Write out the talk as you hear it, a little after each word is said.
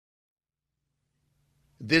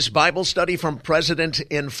This Bible study from President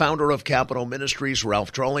and founder of Capital Ministries,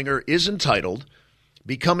 Ralph Drollinger, is entitled,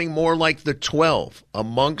 Becoming More Like the 12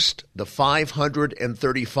 Amongst the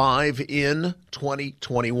 535 in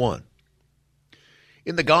 2021.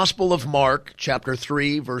 In the Gospel of Mark, chapter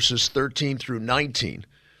 3, verses 13 through 19,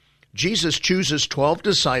 Jesus chooses 12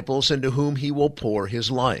 disciples into whom he will pour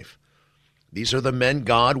his life. These are the men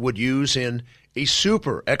God would use in a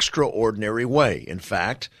super extraordinary way. In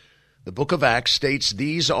fact, the book of Acts states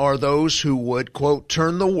these are those who would, quote,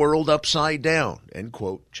 turn the world upside down, end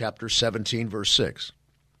quote, chapter 17, verse 6.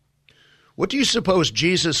 What do you suppose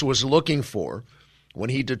Jesus was looking for when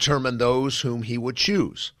he determined those whom he would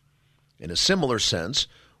choose? In a similar sense,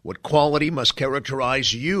 what quality must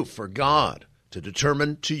characterize you for God to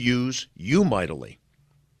determine to use you mightily?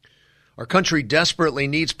 Our country desperately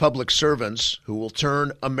needs public servants who will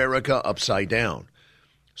turn America upside down.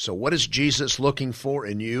 So what is Jesus looking for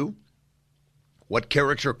in you? What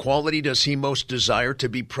character quality does he most desire to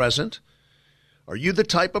be present? Are you the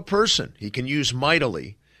type of person he can use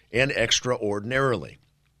mightily and extraordinarily?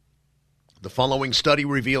 The following study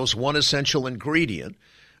reveals one essential ingredient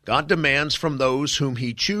God demands from those whom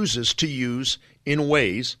he chooses to use in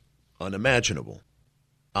ways unimaginable.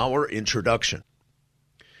 Our introduction.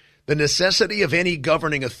 The necessity of any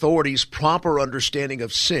governing authority's proper understanding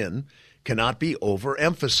of sin cannot be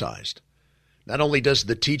overemphasized. Not only does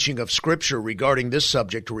the teaching of Scripture regarding this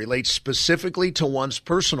subject relate specifically to one's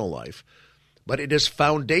personal life, but it is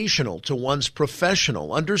foundational to one's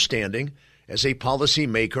professional understanding as a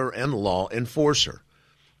policymaker and law enforcer.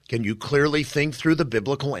 Can you clearly think through the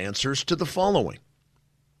biblical answers to the following?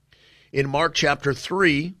 In Mark chapter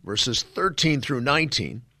 3, verses 13 through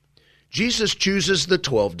 19, Jesus chooses the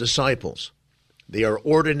 12 disciples. They are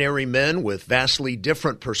ordinary men with vastly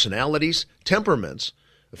different personalities, temperaments,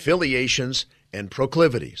 affiliations, and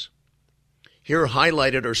proclivities. Here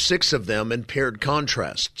highlighted are 6 of them in paired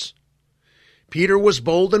contrasts. Peter was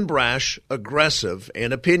bold and brash, aggressive,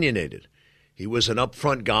 and opinionated. He was an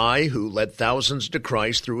upfront guy who led thousands to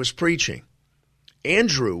Christ through his preaching.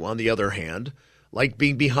 Andrew, on the other hand, liked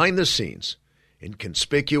being behind the scenes.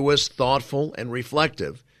 Inconspicuous, thoughtful, and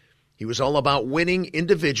reflective, he was all about winning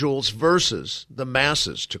individuals versus the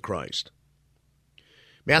masses to Christ.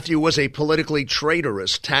 Matthew was a politically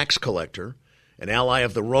traitorous tax collector, an ally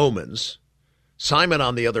of the Romans. Simon,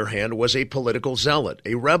 on the other hand, was a political zealot,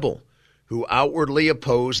 a rebel, who outwardly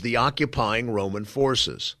opposed the occupying Roman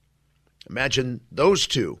forces. Imagine those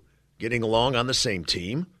two getting along on the same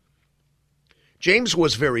team. James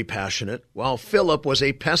was very passionate, while Philip was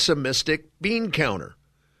a pessimistic bean counter.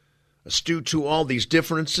 Astute to all these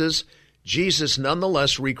differences, Jesus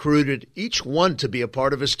nonetheless recruited each one to be a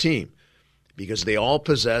part of his team, because they all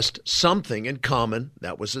possessed something in common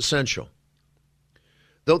that was essential.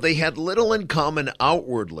 Though they had little in common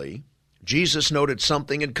outwardly, Jesus noted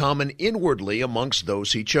something in common inwardly amongst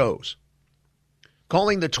those he chose.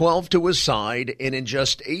 Calling the 12 to his side, and in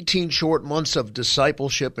just 18 short months of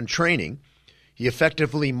discipleship and training, he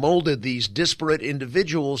effectively molded these disparate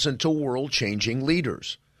individuals into world-changing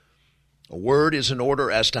leaders. A word is in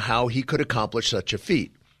order as to how he could accomplish such a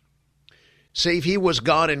feat. Save he was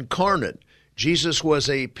God incarnate, Jesus was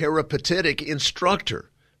a peripatetic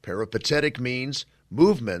instructor. Peripatetic means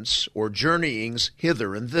movements or journeyings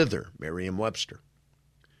hither and thither, Merriam-Webster.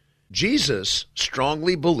 Jesus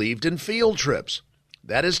strongly believed in field trips.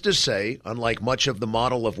 That is to say, unlike much of the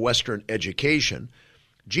model of Western education,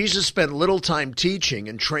 Jesus spent little time teaching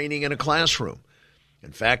and training in a classroom.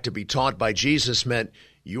 In fact, to be taught by Jesus meant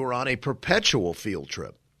you were on a perpetual field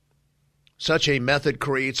trip. Such a method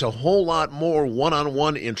creates a whole lot more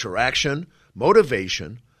one-on-one interaction,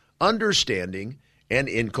 motivation, understanding, and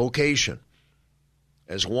inculcation.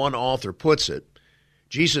 As one author puts it,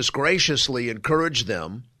 Jesus graciously encouraged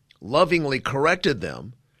them, lovingly corrected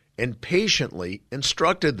them, and patiently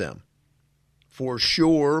instructed them. For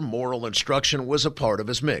sure, moral instruction was a part of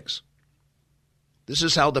his mix. This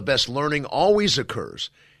is how the best learning always occurs.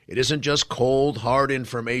 It isn't just cold, hard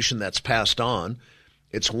information that's passed on.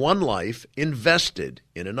 It's one life invested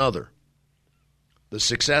in another. The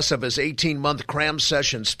success of his 18-month cram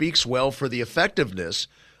session speaks well for the effectiveness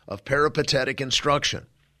of peripatetic instruction.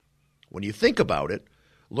 When you think about it,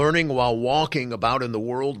 learning while walking about in the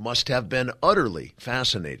world must have been utterly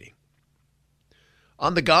fascinating.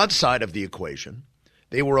 On the God side of the equation,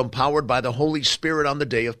 they were empowered by the Holy Spirit on the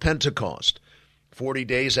day of Pentecost, 40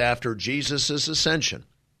 days after Jesus' ascension.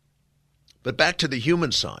 But back to the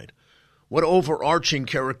human side, what overarching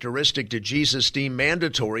characteristic did Jesus deem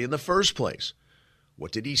mandatory in the first place?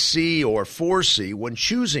 What did he see or foresee when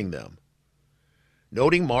choosing them?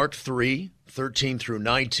 Noting Mark 3:13 through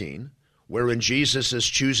 19, wherein Jesus is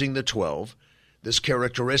choosing the 12, this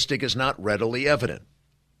characteristic is not readily evident.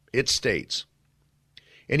 It states,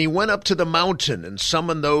 "And he went up to the mountain and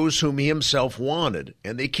summoned those whom he himself wanted,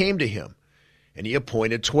 and they came to him. And he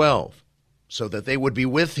appointed 12, so that they would be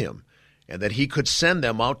with him, and that he could send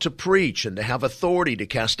them out to preach and to have authority to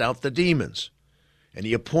cast out the demons. And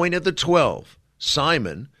he appointed the 12,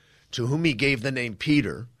 Simon, to whom he gave the name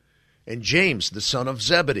Peter, and James the son of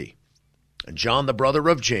Zebedee, and John the brother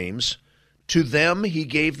of James. To them he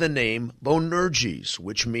gave the name Boanerges,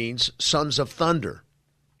 which means sons of thunder.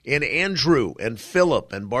 And Andrew, and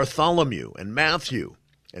Philip, and Bartholomew, and Matthew,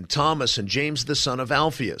 and Thomas, and James the son of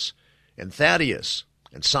Alphaeus, and Thaddeus,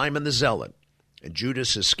 and Simon the Zealot, and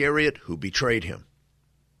Judas Iscariot, who betrayed him."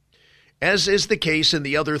 As is the case in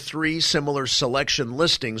the other three similar selection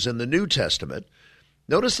listings in the New Testament,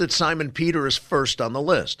 notice that Simon Peter is first on the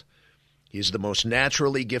list. He is the most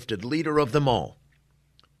naturally gifted leader of them all.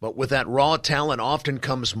 But with that raw talent often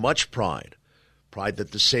comes much pride, pride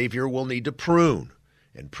that the Savior will need to prune,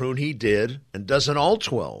 and prune he did, and does in all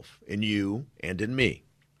 12, in you and in me.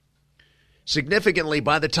 Significantly,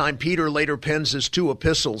 by the time Peter later pens his 2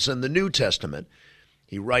 epistles in the New Testament,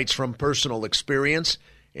 he writes from personal experience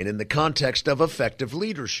and in the context of effective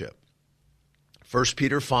leadership. 1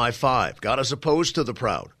 Peter 5:5, "God is opposed to the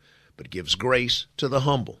proud, but gives grace to the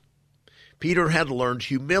humble." Peter had learned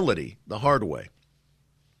humility the hard way.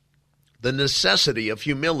 The necessity of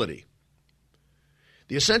humility.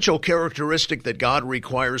 The essential characteristic that God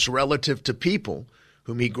requires relative to people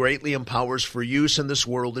whom he greatly empowers for use in this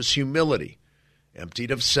world is humility,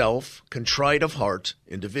 emptied of self, contrite of heart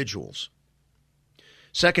individuals.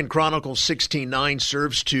 2 Chronicles 16:9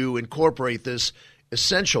 serves to incorporate this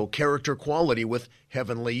essential character quality with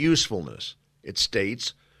heavenly usefulness. It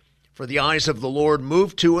states, "For the eyes of the Lord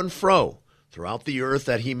move to and fro throughout the earth,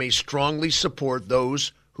 that he may strongly support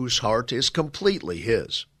those whose heart is completely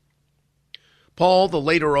his." Paul, the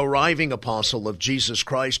later arriving apostle of Jesus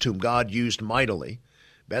Christ, whom God used mightily,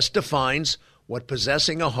 best defines what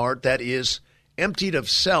possessing a heart that is emptied of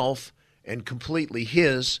self and completely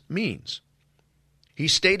his means. He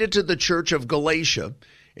stated to the church of Galatia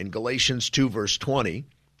in Galatians 2 verse 20,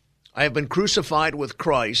 "I have been crucified with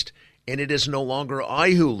Christ, and it is no longer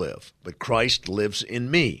I who live, but Christ lives in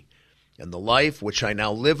me. And the life which I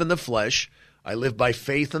now live in the flesh, I live by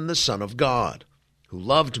faith in the Son of God, who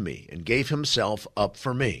loved me and gave himself up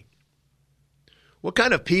for me." What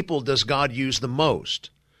kind of people does God use the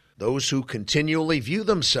most? Those who continually view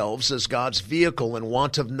themselves as God's vehicle and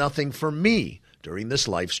want of nothing for me during this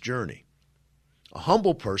life's journey. A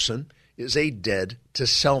humble person is a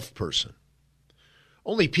dead-to-self person.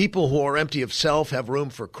 Only people who are empty of self have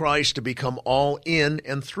room for Christ to become all in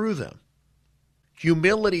and through them.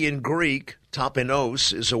 Humility in Greek,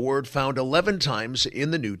 tapenos, is a word found 11 times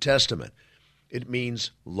in the New Testament. It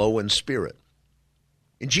means low in spirit.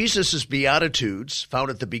 In Jesus' Beatitudes,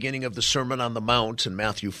 found at the beginning of the Sermon on the Mount in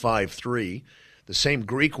Matthew 5:3, the same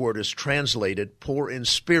Greek word is translated poor in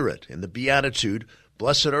spirit in the Beatitude,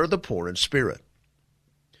 "Blessed are the poor in spirit."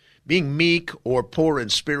 Being meek or poor in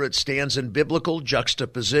spirit stands in biblical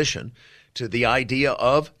juxtaposition to the idea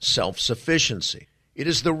of self-sufficiency. It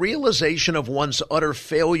is the realization of one's utter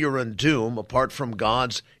failure and doom apart from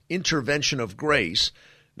God's intervention of grace,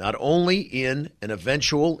 not only in an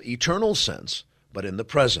eventual eternal sense, but in the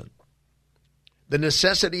present. The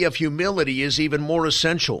necessity of humility is even more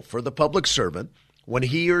essential for the public servant when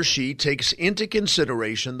he or she takes into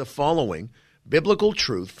consideration the following biblical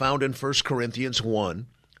truth found in 1 Corinthians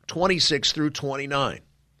 1:26 through 29.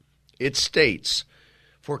 It states,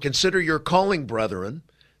 "For consider your calling, brethren,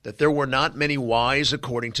 that there were not many wise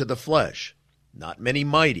according to the flesh, not many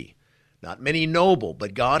mighty, not many noble,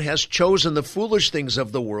 but God has chosen the foolish things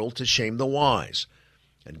of the world to shame the wise.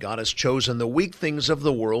 And God has chosen the weak things of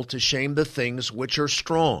the world to shame the things which are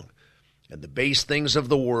strong. And the base things of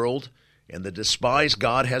the world and the despised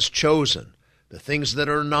God has chosen, the things that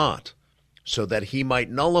are not, so that he might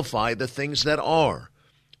nullify the things that are,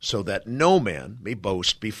 so that no man may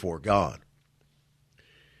boast before God."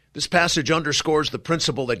 This passage underscores the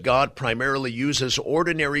principle that God primarily uses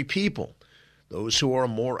ordinary people, those who are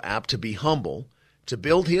more apt to be humble, to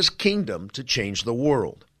build his kingdom to change the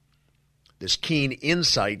world. This keen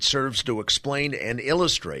insight serves to explain and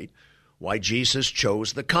illustrate why Jesus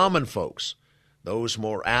chose the common folks, those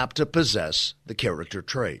more apt to possess the character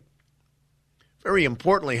trait. Very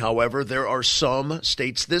importantly, however, there are some,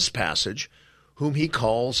 states this passage, whom he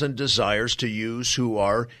calls and desires to use who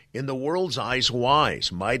are, in the world's eyes,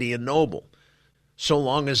 wise, mighty, and noble, so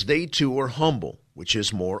long as they too are humble, which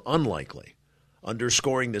is more unlikely.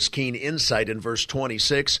 Underscoring this keen insight in verse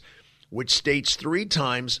 26, which states 3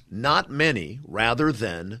 times not many rather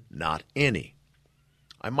than not any.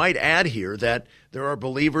 I might add here that there are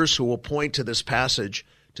believers who will point to this passage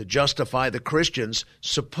to justify the Christians'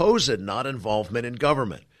 supposed not involvement in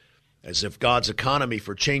government, as if God's economy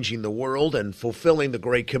for changing the world and fulfilling the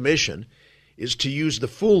Great Commission is to use the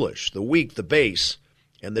foolish, the weak, the base,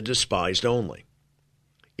 and the despised only.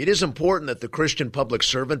 It is important that the Christian public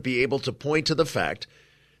servant be able to point to the fact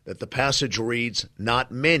that the passage reads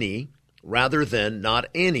not many rather than not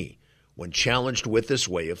any when challenged with this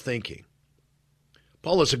way of thinking.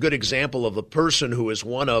 Paul is a good example of a person who is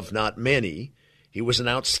one of not many. He was an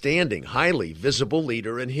outstanding, highly visible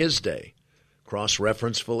leader in his day.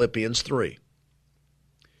 Cross-reference Philippians 3.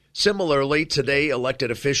 Similarly, today elected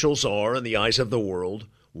officials are, in the eyes of the world,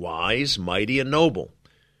 wise, mighty, and noble.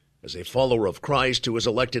 As a follower of Christ who is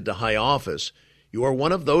elected to high office, you are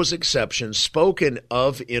one of those exceptions spoken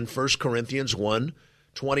of in 1 Corinthians 1,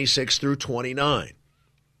 26 through 29.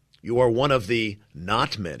 You are one of the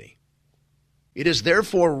not many. It is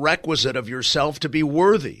therefore requisite of yourself to be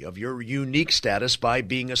worthy of your unique status by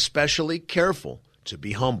being especially careful to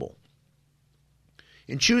be humble.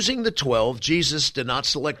 In choosing the 12, Jesus did not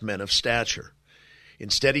select men of stature.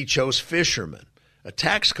 Instead, he chose fishermen, a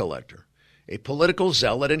tax collector, a political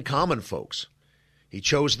zealot, and common folks. He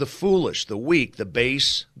chose the foolish, the weak, the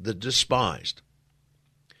base, the despised.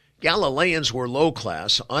 Galileans were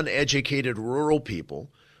low-class, uneducated rural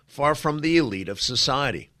people, far from the elite of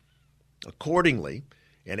society. Accordingly,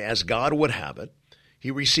 and as God would have it,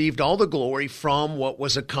 he received all the glory from what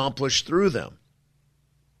was accomplished through them.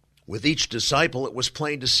 With each disciple, it was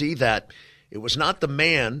plain to see that it was not the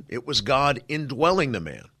man, it was God indwelling the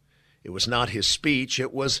man. It was not his speech,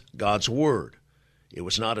 it was God's word. It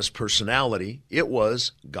was not his personality, it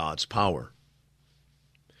was God's power.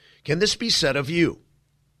 Can this be said of you?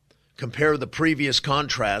 Compare the previous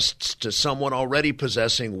contrasts to someone already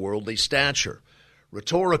possessing worldly stature,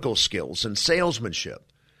 rhetorical skills, and salesmanship.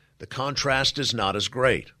 The contrast is not as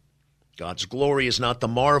great. God's glory is not the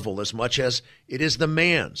marvel as much as it is the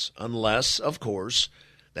man's, unless, of course,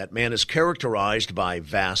 that man is characterized by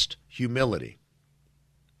vast humility.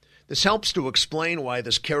 This helps to explain why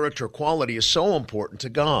this character quality is so important to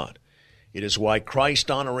God. It is why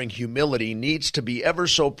Christ-honoring humility needs to be ever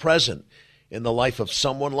so present in the life of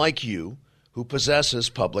someone like you who possesses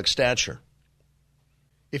public stature.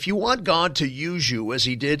 If you want God to use you as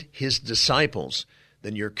he did his disciples,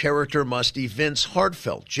 then your character must evince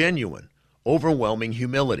heartfelt, genuine, overwhelming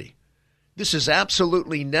humility. This is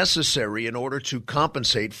absolutely necessary in order to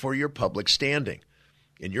compensate for your public standing.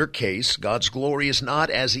 In your case, God's glory is not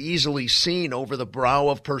as easily seen over the brow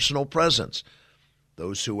of personal presence.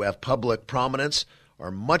 Those who have public prominence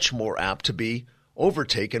are much more apt to be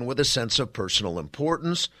overtaken with a sense of personal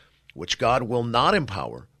importance, which God will not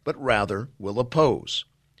empower, but rather will oppose.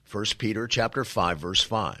 1 Peter chapter 5, verse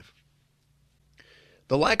 5.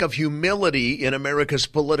 The lack of humility in America's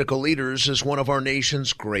political leaders is one of our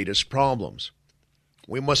nation's greatest problems.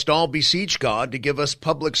 We must all beseech God to give us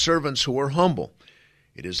public servants who are humble.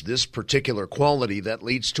 It is this particular quality that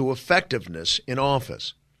leads to effectiveness in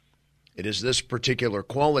office. It is this particular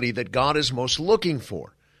quality that God is most looking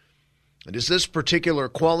for. It is this particular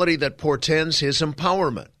quality that portends his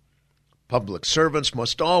empowerment. Public servants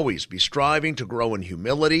must always be striving to grow in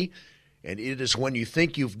humility, and it is when you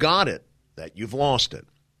think you've got it that you've lost it.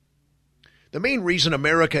 The main reason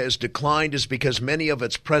America has declined is because many of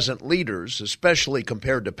its present leaders, especially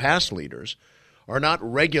compared to past leaders, are not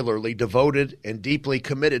regularly devoted and deeply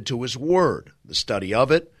committed to his word, the study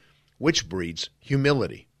of it, which breeds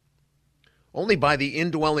humility. Only by the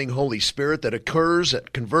indwelling Holy Spirit that occurs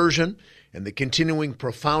at conversion and the continuing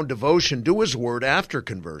profound devotion to his word after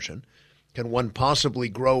conversion can one possibly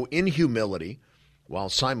grow in humility while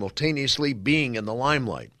simultaneously being in the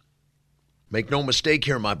limelight. Make no mistake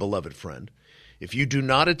here, my beloved friend. If you do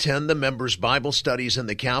not attend the members' Bible studies in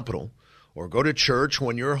the Capitol or go to church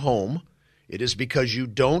when you're home, it is because you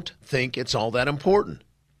don't think it's all that important.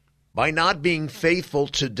 By not being faithful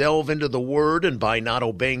to delve into the Word and by not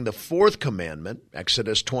obeying the fourth commandment,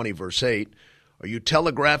 Exodus 20, verse 8, are you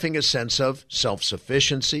telegraphing a sense of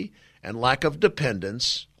self-sufficiency and lack of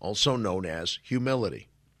dependence, also known as humility.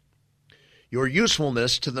 Your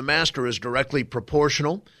usefulness to the Master is directly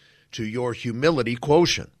proportional to your humility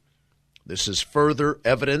quotient. This is further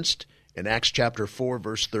evidenced in Acts chapter 4,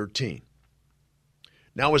 verse 13.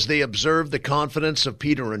 Now as they observed the confidence of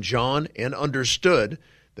Peter and John and understood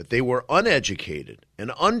that they were uneducated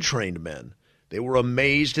and untrained men, they were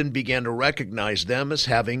amazed and began to recognize them as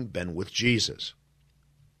having been with Jesus.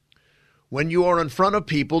 When you are in front of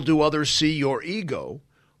people, do others see your ego,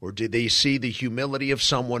 or do they see the humility of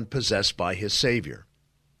someone possessed by his Savior?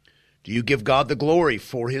 Do you give God the glory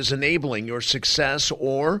for his enabling your success,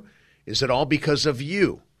 or is it all because of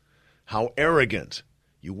you? How arrogant!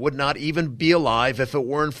 You would not even be alive if it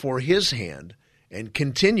weren't for his hand and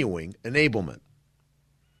continuing enablement.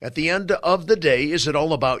 At the end of the day, is it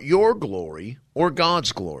all about your glory or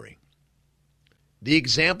God's glory? The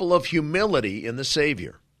example of humility in the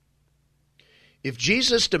Savior. If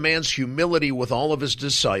Jesus demands humility with all of his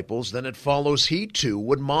disciples, then it follows he too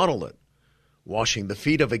would model it. Washing the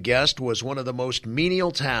feet of a guest was one of the most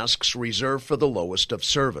menial tasks reserved for the lowest of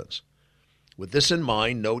servants. With this in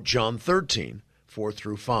mind, note John 13, 4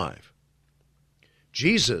 through 5.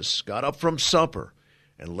 Jesus got up from supper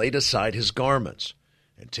and laid aside his garments,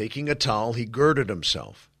 and taking a towel, he girded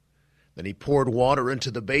himself. Then he poured water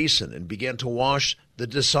into the basin and began to wash the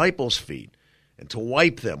disciples' feet and to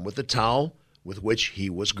wipe them with the towel with which he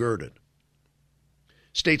was girded.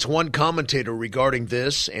 States one commentator regarding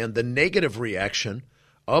this and the negative reaction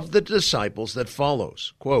of the disciples that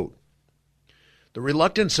follows, quote, "The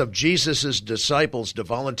reluctance of Jesus' disciples to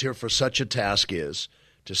volunteer for such a task is,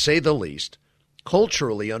 to say the least,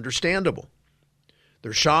 culturally understandable.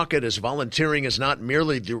 Their shock at his volunteering is not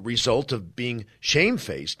merely the result of being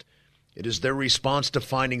shamefaced, it is their response to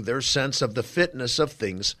finding their sense of the fitness of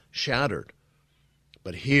things shattered.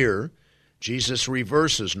 But here, Jesus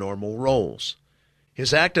reverses normal roles.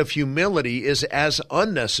 His act of humility is as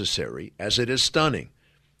unnecessary as it is stunning,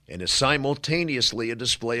 and is simultaneously a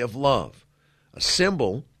display of love, a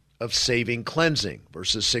symbol of saving cleansing,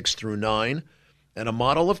 verses 6 through 9, and a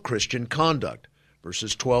model of Christian conduct,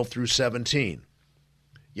 verses 12 through 17.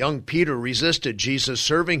 Young Peter resisted Jesus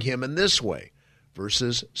serving him in this way,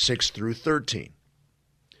 verses 6 through 13.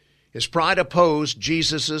 His pride opposed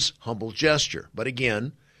Jesus' humble gesture, but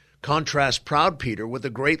again, contrast proud Peter with the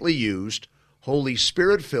greatly used, Holy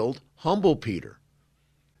Spirit-filled, humble Peter.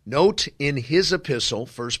 Note in his epistle,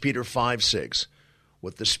 1 Peter 5:6,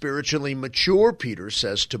 what the spiritually mature Peter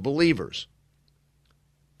says to believers.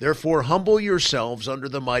 Therefore humble yourselves under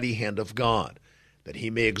the mighty hand of God, that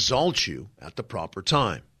he may exalt you at the proper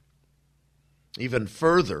time. Even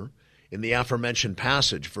further, in the aforementioned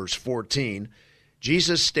passage, verse 14,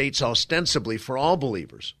 Jesus states ostensibly for all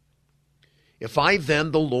believers, "If I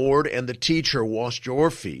then, the Lord and the teacher, washed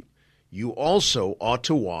your feet, you also ought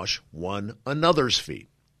to wash one another's feet."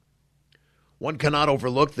 One cannot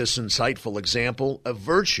overlook this insightful example of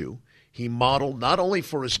virtue he modeled not only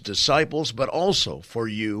for his disciples, but also for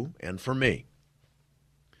you and for me.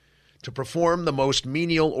 To perform the most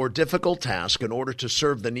menial or difficult task in order to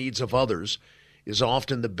serve the needs of others is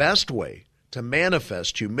often the best way to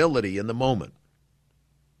manifest humility in the moment.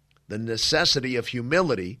 The necessity of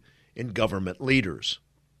humility in government leaders.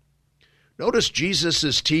 Notice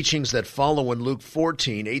Jesus' teachings that follow in Luke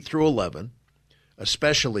 14, 8 through 11,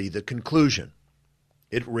 especially the conclusion.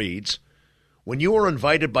 It reads, "When you are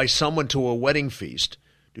invited by someone to a wedding feast,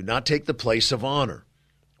 do not take the place of honor,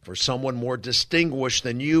 for someone more distinguished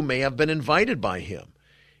than you may have been invited by him,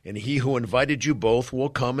 and he who invited you both will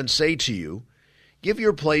come and say to you, 'Give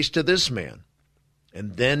your place to this man,'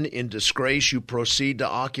 and then in disgrace you proceed to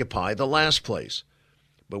occupy the last place.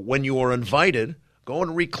 But when you are invited, go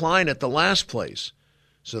and recline at the last place,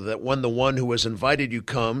 so that when the one who has invited you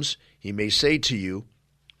comes, he may say to you,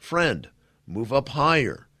 'Friend, move up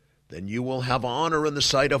higher.' Then you will have honor in the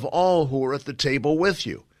sight of all who are at the table with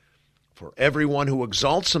you. For everyone who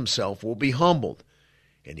exalts himself will be humbled,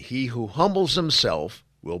 and he who humbles himself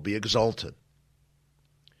will be exalted."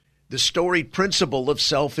 The storied principle of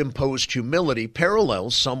self-imposed humility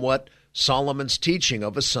parallels somewhat Solomon's teaching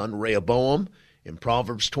of his son Rehoboam in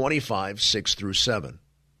Proverbs 25, 6 through 7.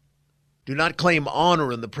 "Do not claim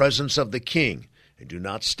honor in the presence of the king, and do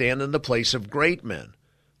not stand in the place of great men,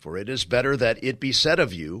 for it is better that it be said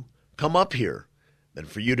of you, 'Come up here,' than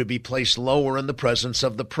for you to be placed lower in the presence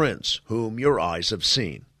of the prince, whom your eyes have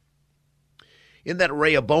seen." In that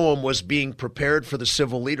Rehoboam was being prepared for the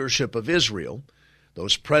civil leadership of Israel,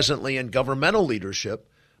 those presently in governmental leadership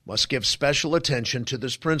must give special attention to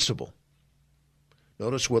this principle.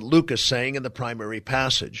 Notice what Luke is saying in the primary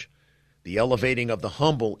passage. The elevating of the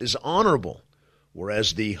humble is honorable,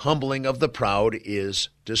 whereas the humbling of the proud is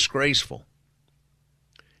disgraceful.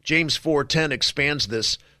 James 4:10 expands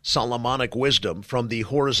this Solomonic wisdom from the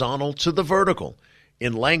horizontal to the vertical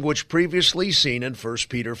in language previously seen in 1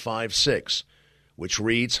 Peter 5:6, which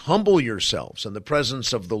reads, "Humble yourselves in the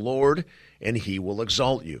presence of the Lord, and he will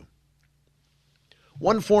exalt you."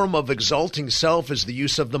 One form of exalting self is the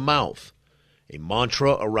use of the mouth. A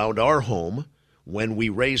mantra around our home, when we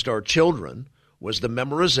raised our children, was the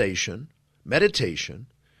memorization, meditation,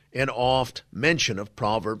 an oft mention of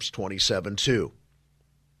Proverbs 27:2.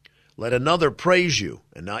 Let another praise you,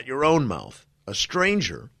 and not your own mouth, a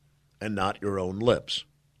stranger, and not your own lips.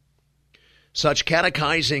 Such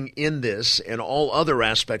catechizing in this and all other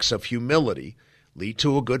aspects of humility lead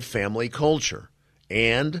to a good family culture,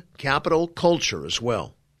 and capital culture as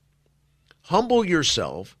well. Humble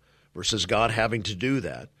yourself versus God having to do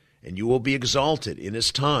that, and you will be exalted in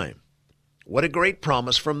His time. What a great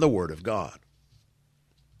promise from the Word of God.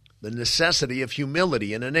 The necessity of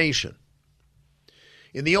humility in a nation.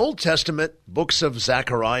 In the Old Testament books of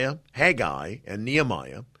Zechariah, Haggai, and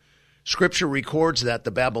Nehemiah, Scripture records that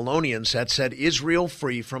the Babylonians had set Israel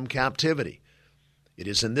free from captivity. It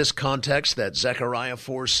is in this context that Zechariah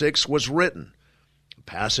 4:6 was written, a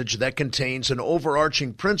passage that contains an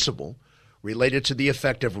overarching principle related to the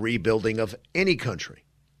effective rebuilding of any country.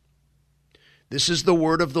 This is the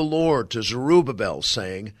word of the Lord to Zerubbabel,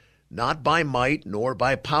 saying, "Not by might nor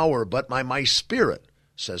by power, but by my Spirit,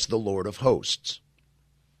 says the Lord of hosts."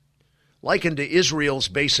 Likened to Israel's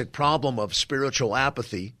basic problem of spiritual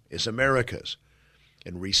apathy is America's.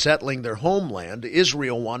 In resettling their homeland,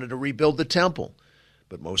 Israel wanted to rebuild the temple,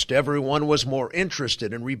 but most everyone was more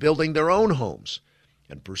interested in rebuilding their own homes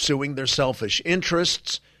and pursuing their selfish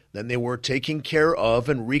interests than they were taking care of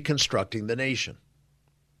and reconstructing the nation.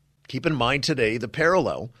 Keep in mind today the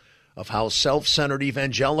parallel of how self-centered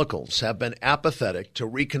evangelicals have been apathetic to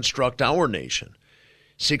reconstruct our nation.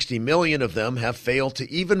 60 million of them have failed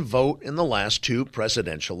to even vote in the last 2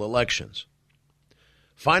 presidential elections.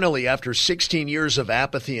 Finally, after 16 years of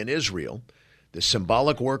apathy in Israel, the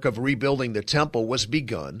symbolic work of rebuilding the temple was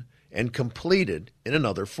begun and completed in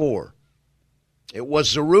another 4. It was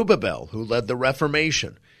Zerubbabel who led the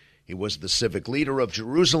Reformation. He was the civic leader of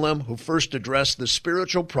Jerusalem who first addressed the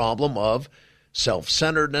spiritual problem of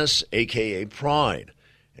self-centeredness, aka pride,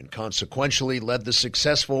 and consequentially led the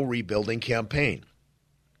successful rebuilding campaign.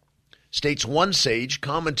 States one sage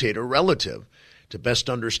commentator relative to best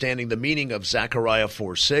understanding the meaning of Zechariah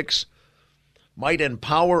 4:6, might and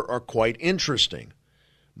power are quite interesting.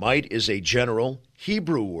 Might is a general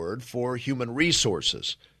Hebrew word for human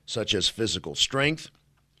resources, such as physical strength,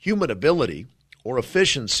 human ability, or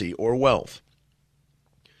efficiency or wealth.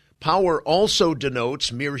 Power also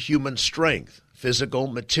denotes mere human strength, physical,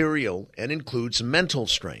 material, and includes mental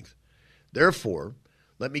strength. Therefore,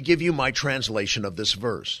 let me give you my translation of this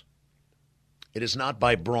verse. It is not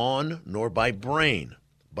by brawn nor by brain,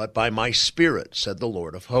 but by my Spirit, said the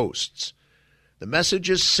Lord of hosts. The message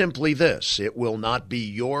is simply this: it will not be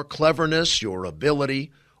your cleverness, your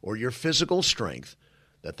ability, or your physical strength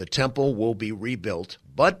that the temple will be rebuilt,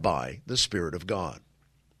 but by the Spirit of God.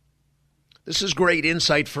 This is great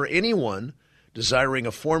insight for anyone desiring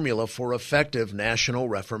a formula for effective national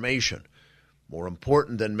reformation. More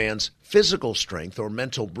important than man's physical strength or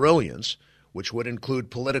mental brilliance, which would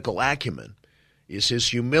include political acumen, is his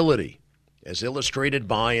humility, as illustrated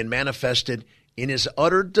by and manifested in his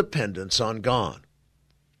utter dependence on God.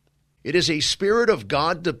 It is a spirit of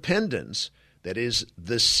God dependence that is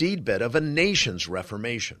the seedbed of a nation's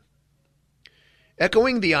reformation.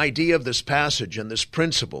 Echoing the idea of this passage and this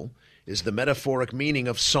principle is the metaphoric meaning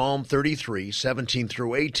of Psalm 33, 17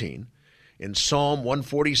 through 18, and Psalm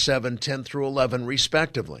 147, 10 through 11,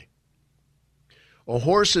 respectively. A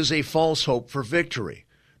horse is a false hope for victory,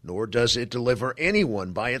 nor does it deliver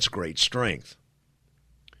anyone by its great strength.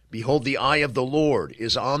 Behold, the eye of the Lord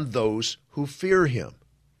is on those who fear him.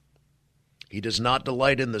 He does not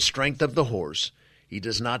delight in the strength of the horse. He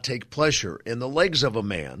does not take pleasure in the legs of a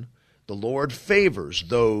man. The Lord favors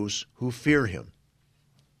those who fear him.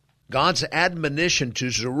 God's admonition to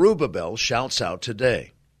Zerubbabel shouts out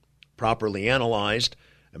today. Properly analyzed,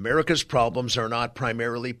 America's problems are not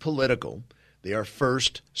primarily political. They are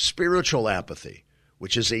first spiritual apathy,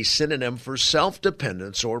 which is a synonym for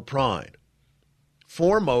self-dependence or pride.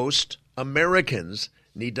 Foremost, Americans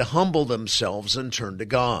need to humble themselves and turn to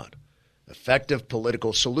God. Effective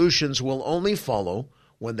political solutions will only follow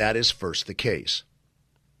when that is first the case.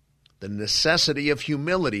 The necessity of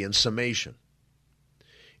humility in summation.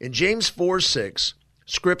 In James 4:6,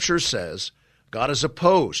 Scripture says, God is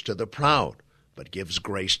opposed to the proud, but gives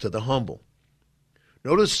grace to the humble.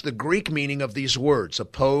 Notice the Greek meaning of these words.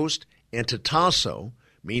 Opposed, antitasso,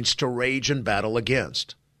 means to rage and battle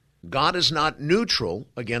against. God is not neutral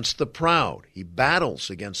against the proud. He battles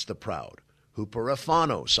against the proud.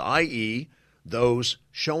 Huperaphanos, i.e., those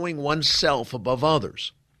showing oneself above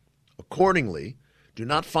others. Accordingly, do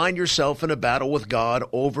not find yourself in a battle with God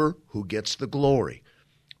over who gets the glory.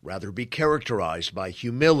 Rather be characterized by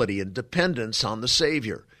humility and dependence on the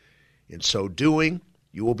Savior. In so doing,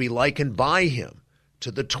 you will be likened by him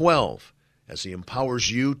to the 12, as he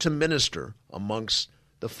empowers you to minister amongst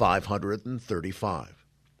the 535.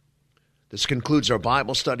 This concludes our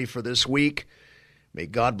Bible study for this week. May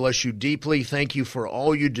God bless you deeply. Thank you for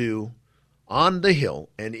all you do on the Hill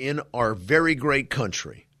and in our very great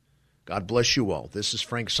country. God bless you all. This is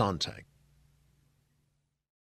Frank Sontag.